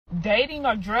dating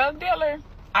a drug dealer,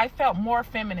 I felt more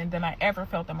feminine than I ever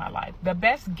felt in my life. The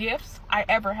best gifts I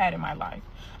ever had in my life.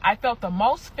 I felt the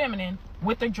most feminine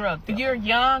with a drug dealer. You're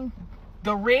young,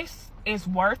 the risk is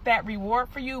worth that reward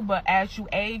for you, but as you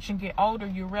age and get older,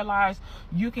 you realize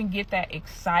you can get that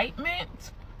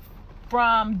excitement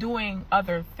from doing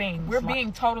other things. We're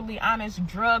being totally honest.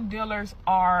 Drug dealers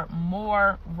are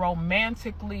more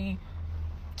romantically,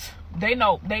 they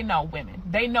know women.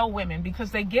 They know women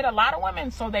because they get a lot of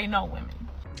women, so they know women.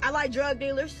 I like drug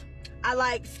dealers. I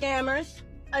like scammers.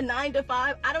 A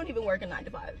 9-to-5. I don't even work a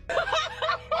 9-to-5.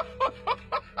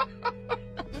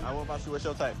 What about you? What's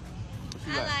your type?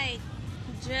 I like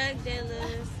drug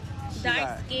dealers,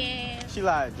 dark skin. She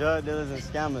like drug dealers and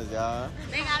scammers, y'all.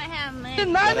 They gotta have money. A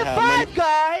 9-to-5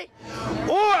 guy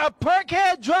or a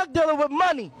perkhead drug dealer with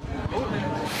money.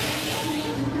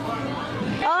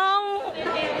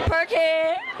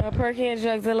 Perkhead. A perkhead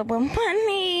drug dealer with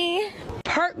money.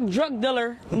 Perk drug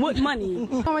dealer with money.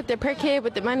 I'm with the perkhead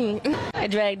with the money. A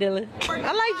drug dealer. I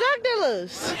like drug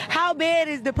dealers. How bad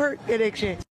is the perk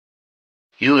addiction?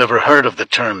 You ever heard of the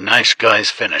term nice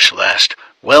guys finish last?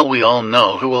 Well, we all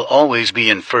know who will always be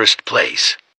in first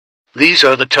place. These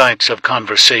are the types of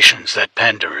conversations that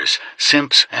panderers,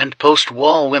 simps, and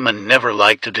post-wall women never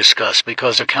like to discuss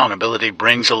because accountability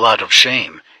brings a lot of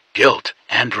shame, guilt,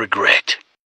 and regret.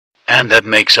 And that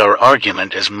makes our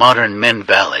argument as modern men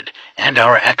valid, and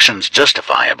our actions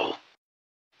justifiable.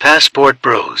 Passport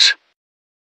Bros.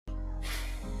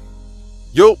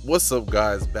 Yo, what's up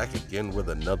guys? Back again with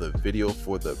another video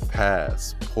for the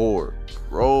Passport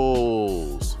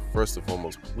Bros. First and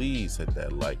foremost, please hit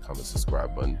that like, comment,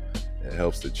 subscribe button. It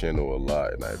helps the channel a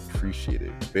lot and I appreciate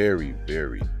it very,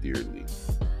 very dearly.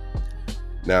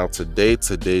 Now today,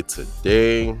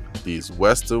 these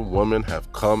Western women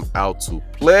have come out to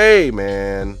play,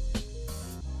 man.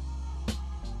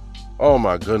 Oh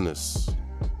my goodness.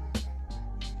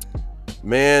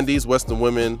 Man, these Western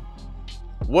women,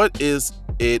 what is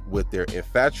it with their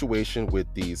infatuation with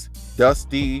these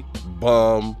dusty,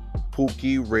 bum,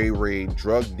 Pookie, Ray,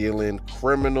 drug dealing,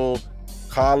 criminal,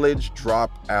 college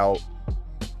dropout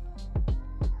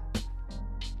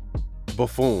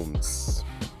buffoons?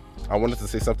 I wanted to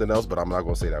say something else, but I'm not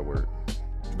going to say that word.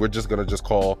 We're just going to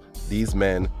call these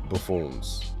men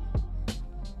buffoons.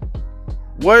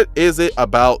 What is it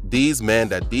about these men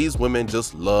that these women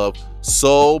just love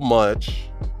so much?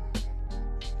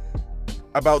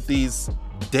 About these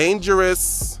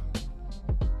dangerous,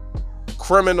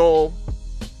 criminal,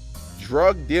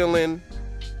 drug dealing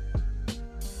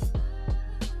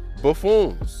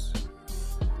buffoons.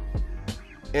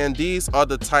 And these are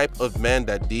the type of men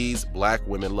that these black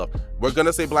women love. We're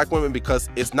gonna say black women because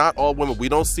it's not all women. We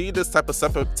don't see this type of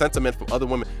sentiment from other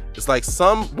women. It's like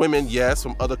some women, yes,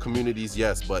 from other communities,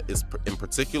 yes, but it's in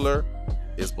particular,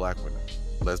 it's black women.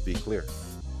 Let's be clear.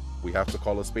 We have to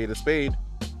call a spade a spade.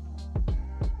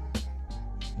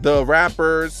 The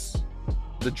rappers,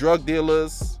 the drug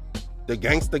dealers, the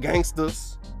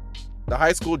gangsters, the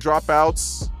high school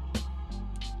dropouts.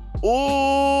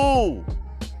 Ooh,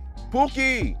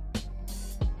 Pookie.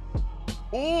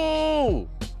 Ooh,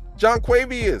 John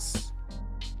Quavius,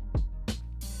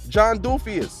 John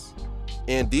Doofius.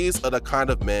 And these are the kind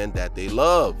of men that they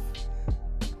love.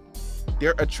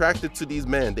 They're attracted to these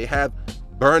men. They have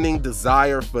burning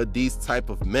desire for these type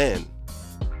of men.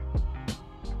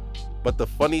 But the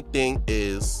funny thing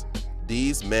is,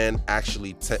 these men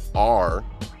actually are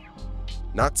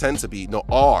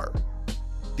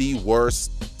the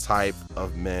worst type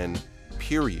of men,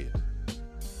 period.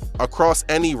 Across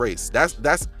any race. That's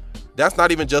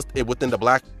not even just within the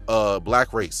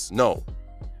black race. No.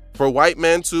 For white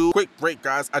men too. Quick break,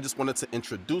 guys. I just wanted to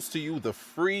introduce to you the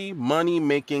free money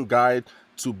making guide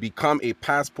to become a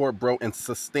passport bro and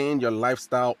sustain your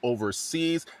lifestyle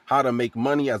overseas. How to make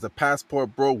money as a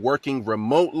passport bro working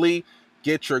remotely.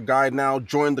 Get your guide now.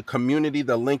 Join the community.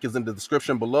 The link is in the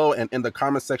description below and in the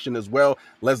comment section as well.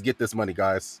 Let's get this money,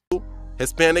 guys.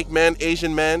 Hispanic man,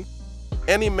 Asian man,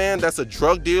 any man that's a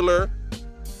drug dealer,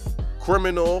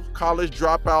 criminal, college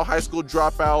dropout, high school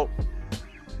dropout.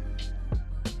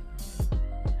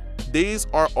 These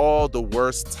are all the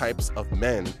worst types of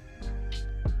men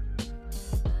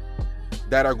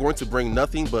that are going to bring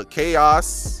nothing but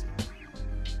chaos,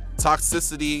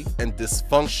 toxicity, and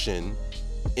dysfunction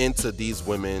into these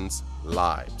women's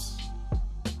lives.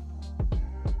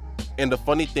 And the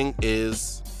funny thing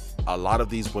is, a lot of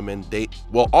these women,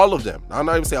 all of them, I'm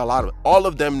not even saying a lot of them, all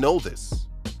of them know this.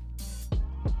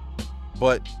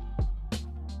 But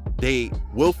they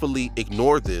willfully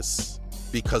ignore this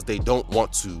because they don't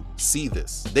want to see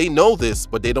this. They know this,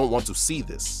 but they don't want to see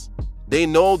this. They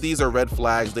know these are red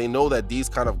flags. They know that these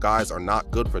kind of guys are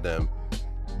not good for them,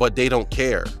 but they don't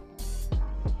care.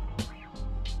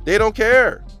 They don't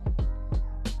care.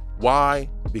 Why?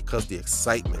 Because the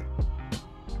excitement.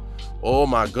 Oh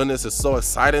my goodness, it's so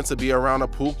exciting to be around a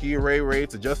Pookie Ray Ray,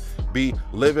 to just be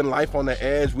living life on the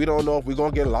edge. We don't know if we're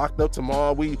gonna get locked up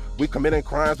tomorrow. We committing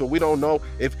crimes, but we don't know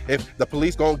if the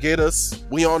police gonna get us.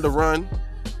 We on the run.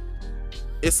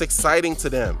 It's exciting to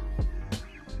them.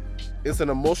 It's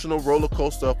an emotional roller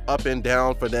coaster of up and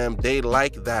down for them. They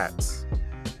like that.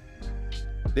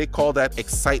 They call that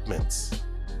excitement.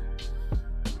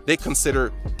 They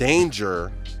consider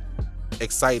danger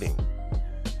exciting.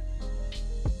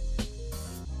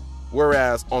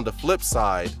 Whereas on the flip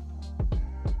side,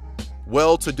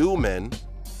 well-to-do men,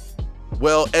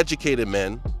 well-educated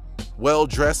men,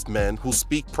 well-dressed men who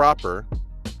speak proper,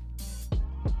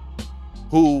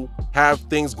 who have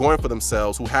things going for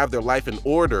themselves, who have their life in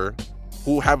order,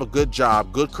 who have a good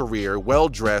job, good career,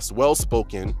 well-dressed,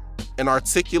 well-spoken, an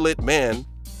articulate man,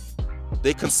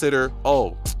 they consider,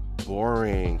 oh,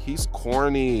 boring, he's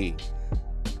corny.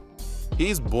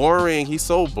 He's boring. He's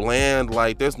so bland.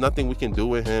 Like, there's nothing we can do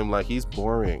with him. Like, he's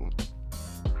boring.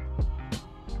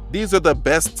 These are the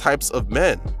best types of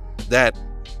men that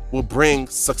will bring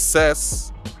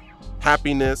success,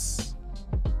 happiness,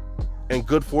 and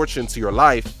good fortune to your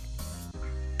life.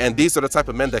 And these are the type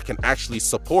of men that can actually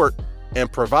support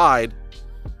and provide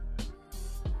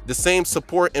the same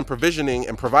support and provisioning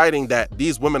and providing that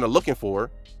these women are looking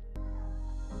for.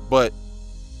 But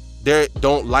they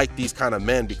don't like these kind of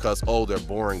men because, oh, they're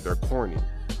boring, they're corny.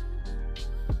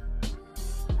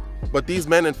 But these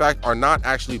men, in fact, are not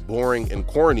actually boring and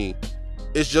corny.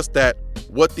 It's just that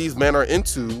what these men are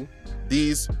into,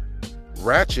 these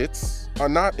ratchets are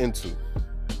not into.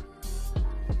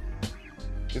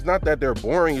 It's not that they're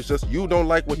boring, it's just you don't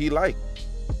like what he like.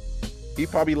 He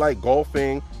probably like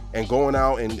golfing and going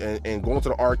out and going to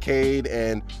the arcade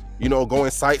and, you know, going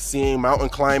sightseeing, mountain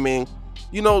climbing.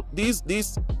 You know, these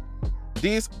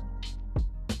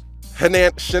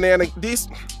shenanigans,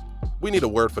 we need a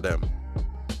word for them.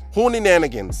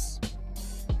 Hoonanigans.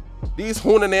 These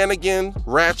hoonanigan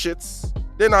ratchets,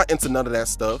 they're not into none of that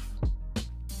stuff.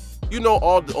 You know,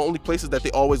 all the only places that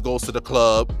they always go is to the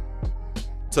club,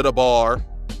 to the bar,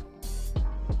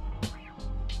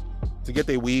 to get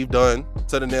their weave done,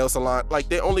 to the nail salon. Like,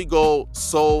 they only go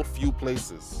so few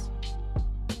places.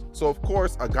 So of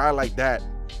course, a guy like that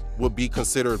would be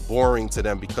considered boring to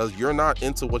them because you're not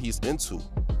into what he's into.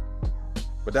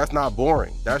 But that's not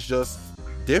boring. That's just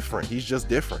different. He's just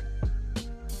different.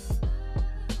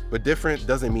 But different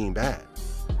doesn't mean bad.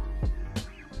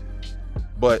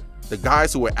 But the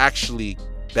guys who are actually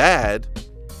bad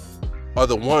are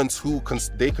the ones who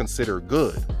they consider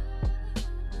good.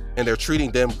 And they're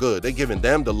treating them good. They're giving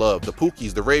them the love, the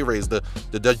Pookies, the Ray Rays, the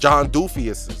John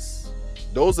Doofiuses.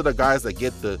 Those are the guys that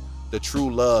get the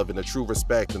true love and the true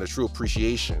respect and the true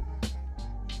appreciation.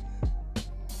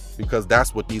 Because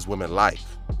that's what these women like.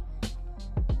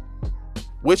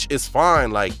 Which is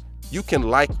fine. Like, you can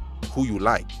like who you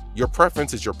like. Your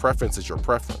preference is your preference is your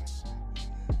preference.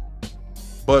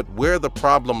 But where the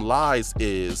problem lies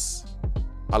is,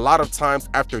 a lot of times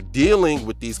after dealing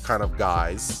with these kind of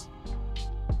guys,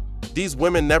 these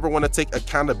women never want to take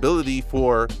accountability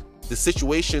for the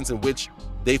situations in which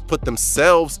they've put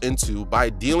themselves into by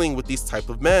dealing with these type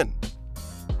of men.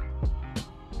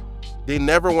 They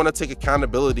never want to take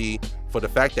accountability for the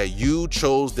fact that you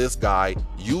chose this guy,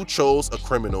 you chose a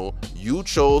criminal, you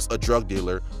chose a drug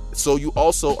dealer. So you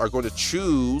also are going to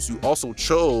choose, you also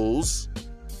chose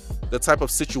the type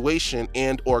of situation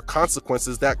and or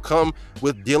consequences that come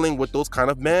with dealing with those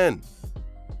kind of men.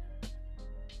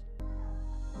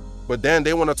 But then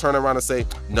they want to turn around and say,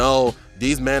 no,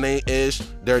 these men ain't ish,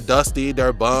 they're dusty,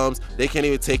 they're bums, they can't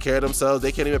even take care of themselves,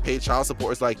 they can't even pay child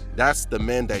support. It's like, that's the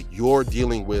men that you're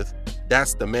dealing with.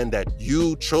 That's the men that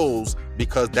you chose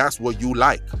because that's what you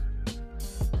like.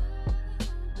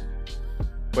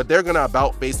 But they're gonna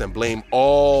about face and blame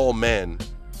all men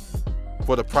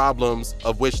for the problems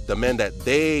of which the men that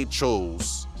they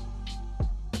chose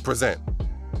present.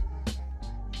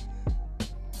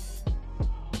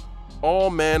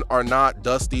 All men are not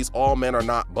dusties. All men are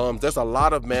not bums. There's a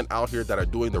lot of men out here that are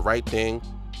doing the right thing,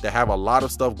 that have a lot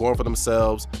of stuff going for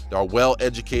themselves. They are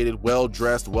well-educated,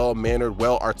 well-dressed, well-mannered,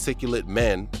 well-articulate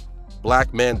men,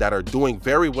 black men that are doing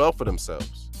very well for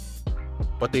themselves.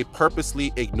 But they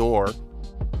purposely ignore,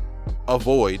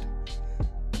 avoid,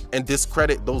 and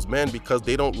discredit those men because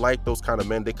they don't like those kind of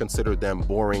men. They consider them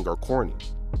boring or corny.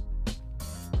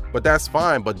 But that's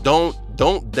fine. But don't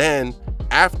then,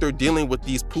 after dealing with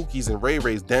these Pookies and Ray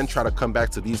Rays, then try to come back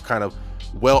to these kind of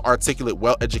well-articulate,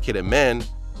 well-educated men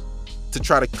to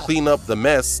try to clean up the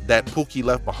mess that Pookie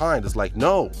left behind. It's like,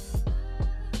 no,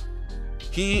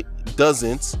 he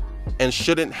doesn't and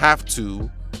shouldn't have to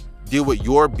deal with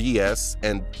your BS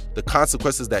and the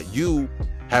consequences that you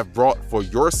have brought for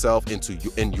yourself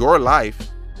in your life,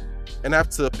 and have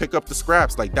to pick up the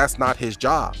scraps. Like, that's not his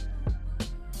job.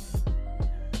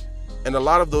 And a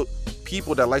lot of the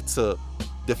people that like to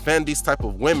defend these type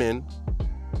of women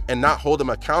and not hold them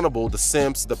accountable, the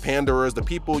simps, the panderers, the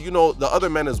people, you know, the other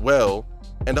men as well,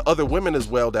 and the other women as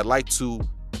well, that like to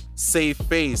save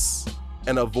face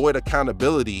and avoid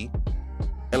accountability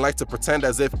and like to pretend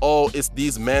as if, oh, it's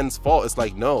these men's fault. It's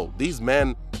like, no, these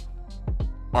men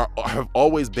have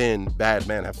always been bad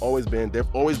men, they've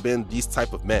always been these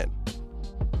type of men.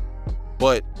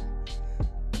 But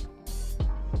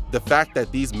the fact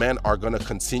that these men are going to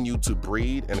continue to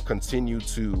breed and continue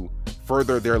to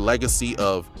further their legacy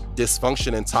of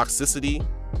dysfunction and toxicity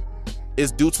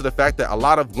is due to the fact that a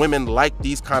lot of women like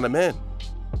these kind of men.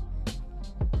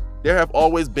 There have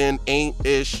always been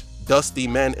ain't-ish, dusty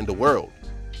men in the world.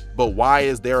 But why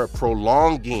is there a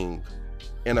prolonging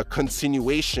and a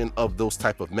continuation of those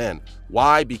type of men?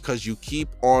 Why? Because you keep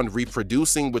on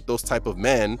reproducing with those type of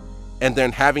men and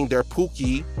then having their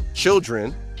Pookie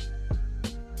children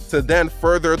to then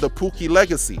further the Pookie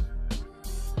legacy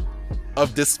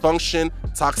of dysfunction,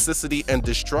 toxicity, and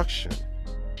destruction.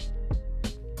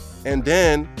 And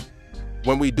then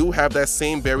when we do have that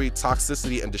same very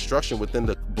toxicity and destruction within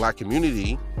the Black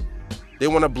community, they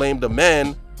want to blame the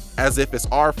men as if it's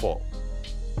our fault,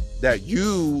 that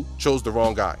you chose the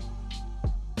wrong guy.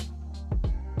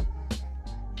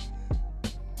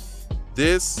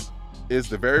 This is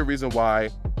the very reason why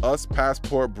us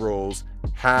passport bros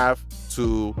have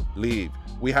to leave.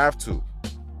 We have to.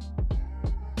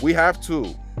 We have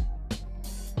to.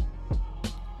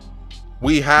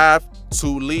 We have to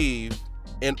leave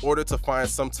in order to find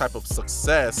some type of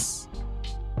success.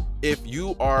 If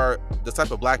you are the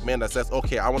type of Black man that says,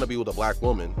 okay, I want to be with a Black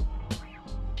woman,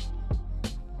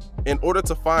 in order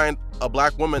to find a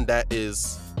Black woman that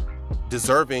is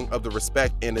deserving of the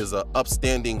respect and is an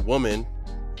upstanding woman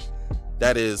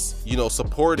that is, you know,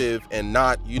 supportive and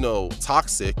not, you know,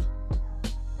 toxic,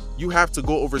 you have to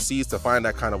go overseas to find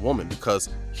that kind of woman. Because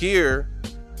here,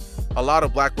 a lot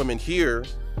of Black women here,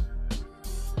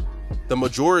 the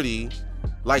majority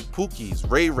like Pookies,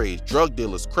 Ray-Rays, drug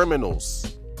dealers,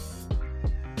 criminals.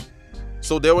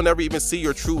 So they will never even see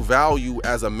your true value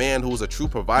as a man who is a true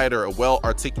provider, a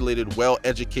well-articulated,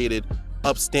 well-educated,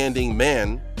 upstanding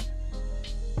man.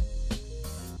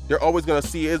 They're always gonna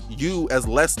see you as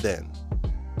less than,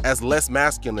 as less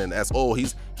masculine, as, oh,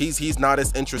 he's not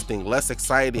as interesting, less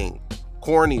exciting,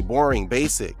 corny, boring,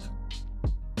 basic.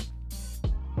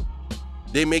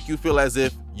 They make you feel as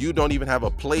if you don't even have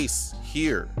a place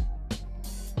here.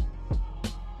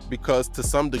 Because to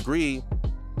some degree,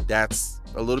 that's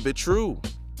a little bit true.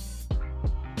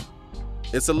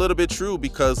 It's a little bit true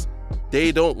because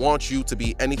they don't want you to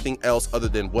be anything else other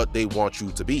than what they want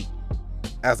you to be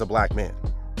as a Black man.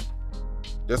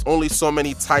 There's only so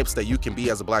many types that you can be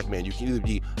as a Black man. You can either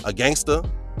be a gangster,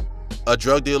 a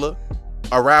drug dealer,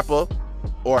 a rapper,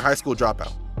 or a high school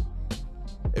dropout.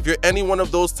 If you're any one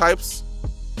of those types,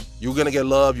 you're gonna get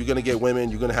love, you're gonna get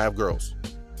women, you're gonna have girls.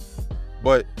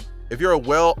 But if you're a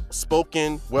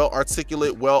well-spoken,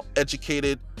 well-articulate,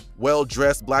 well-educated,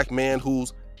 well-dressed Black man who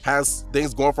has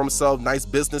things going for himself, nice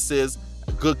businesses,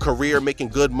 a good career, making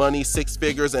good money, 6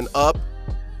 figures and up,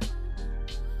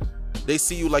 they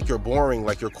see you like you're boring,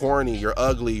 like you're corny, you're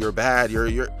ugly, you're bad,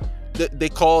 they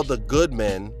call the good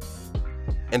men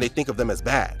and they think of them as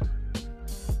bad.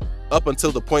 Up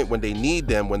until the point when they need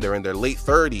them, when they're in their late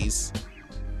 30s,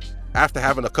 after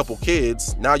having a couple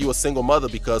kids, now you're a single mother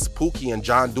because Pookie and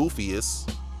John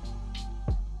Doofius,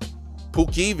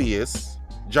 Pookievius,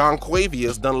 John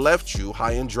Quavius done left you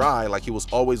high and dry like he was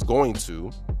always going to.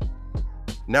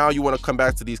 Now you want to come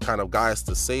back to these kind of guys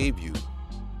to save you.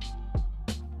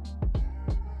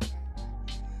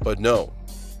 But no,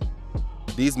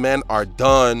 these men are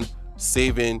done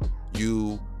saving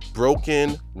you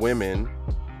broken women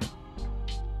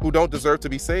who don't deserve to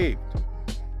be saved.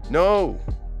 No.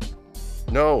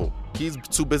 No, he's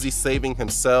too busy saving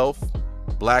himself.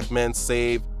 Black men,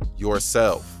 save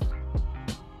yourself.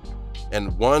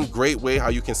 And one great way how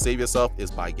you can save yourself is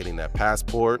by getting that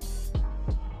passport,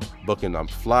 booking on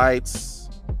flights,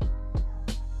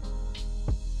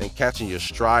 and catching your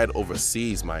stride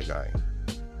overseas, my guy.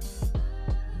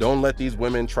 Don't let these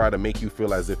women try to make you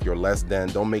feel as if you're less than.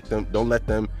 Don't let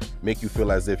them make you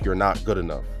feel as if you're not good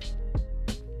enough.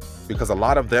 Because a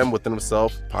lot of them within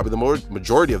themselves, probably the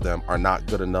majority of them, are not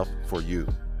good enough for you.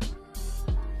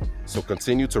 So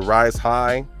continue to rise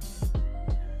high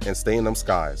and stay in them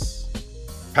skies.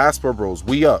 Passport Bros,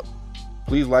 we up.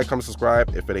 Please like, comment,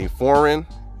 subscribe. If it ain't foreign,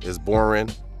 it's boring.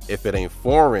 If it ain't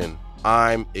foreign,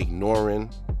 I'm ignoring.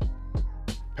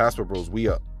 Passport Bros, we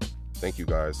up. Thank you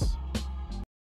guys.